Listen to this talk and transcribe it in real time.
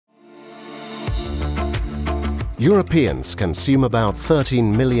Europeans consume about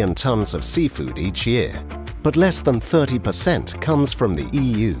 13 million tons of seafood each year, but less than 30% comes from the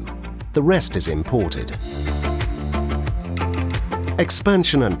EU. The rest is imported.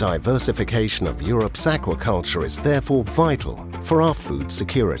 Expansion and diversification of Europe's aquaculture is therefore vital for our food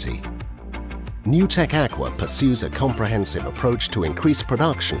security. NewTech Aqua pursues a comprehensive approach to increase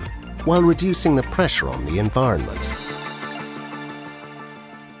production while reducing the pressure on the environment.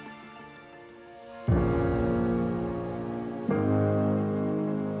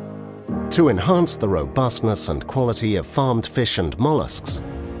 To enhance the robustness and quality of farmed fish and molluscs,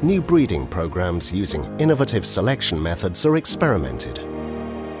 new breeding programs using innovative selection methods are experimented.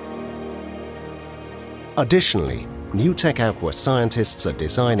 Additionally, NewTech Aqua scientists are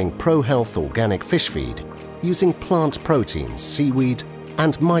designing pro-health organic fish feed using plant proteins, seaweed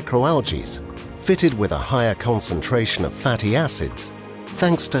and microalgae fitted with a higher concentration of fatty acids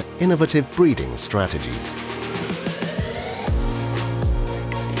thanks to innovative breeding strategies.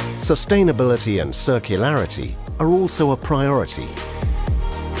 Sustainability and circularity are also a priority.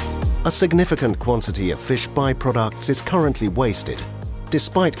 A significant quantity of fish byproducts is currently wasted,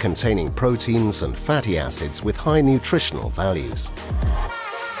 despite containing proteins and fatty acids with high nutritional values.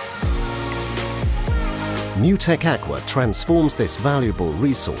 NewTech Aqua transforms this valuable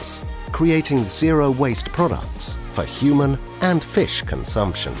resource, creating zero-waste products for human and fish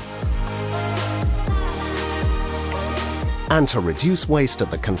consumption. And to reduce waste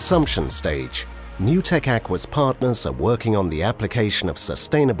at the consumption stage, NewTech Aqua's partners are working on the application of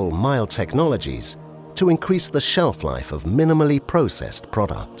sustainable mild technologies to increase the shelf life of minimally processed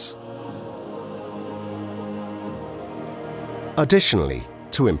products. Additionally,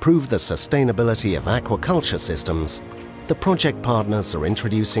 to improve the sustainability of aquaculture systems, the project partners are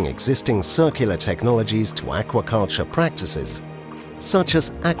introducing existing circular technologies to aquaculture practices, such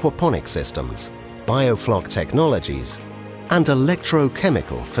as aquaponic systems, biofloc technologies, and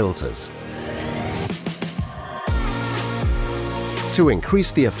electrochemical filters. To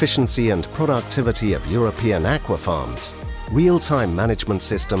increase the efficiency and productivity of European aqua farms, real-time management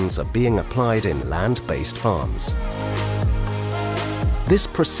systems are being applied in land-based farms. This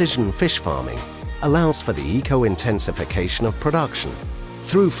precision fish farming allows for the eco-intensification of production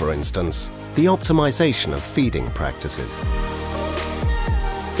through, for instance, the optimization of feeding practices.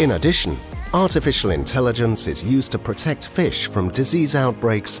 In addition, artificial intelligence is used to protect fish from disease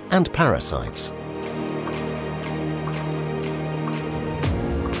outbreaks and parasites.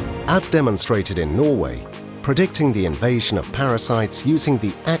 As demonstrated in Norway, predicting the invasion of parasites using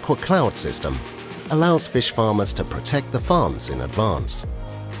the Aqua cloud system allows fish farmers to protect the farms in advance.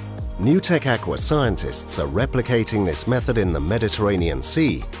 NewTech Aqua scientists are replicating this method in the Mediterranean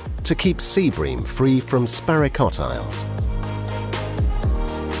Sea to keep sea bream free from sparacotiles.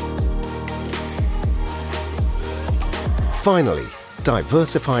 Finally,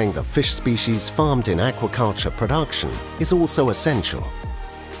 diversifying the fish species farmed in aquaculture production is also essential.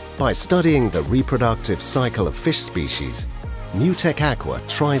 By studying the reproductive cycle of fish species, NewTech Aqua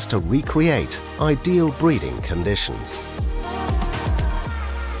tries to recreate ideal breeding conditions.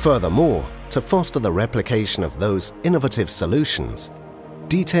 Furthermore, to foster the replication of those innovative solutions,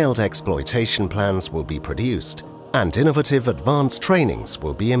 detailed exploitation plans will be produced and innovative advanced trainings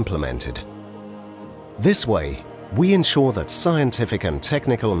will be implemented. This way, we ensure that scientific and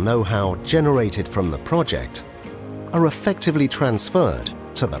technical know-how generated from the project are effectively transferred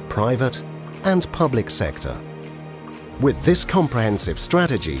to the private and public sector. With this comprehensive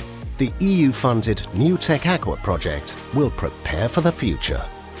strategy, the EU-funded NewTech Aqua project will prepare for the future.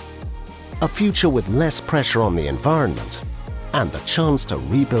 A future with less pressure on the environment and the chance to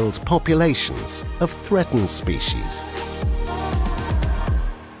rebuild populations of threatened species.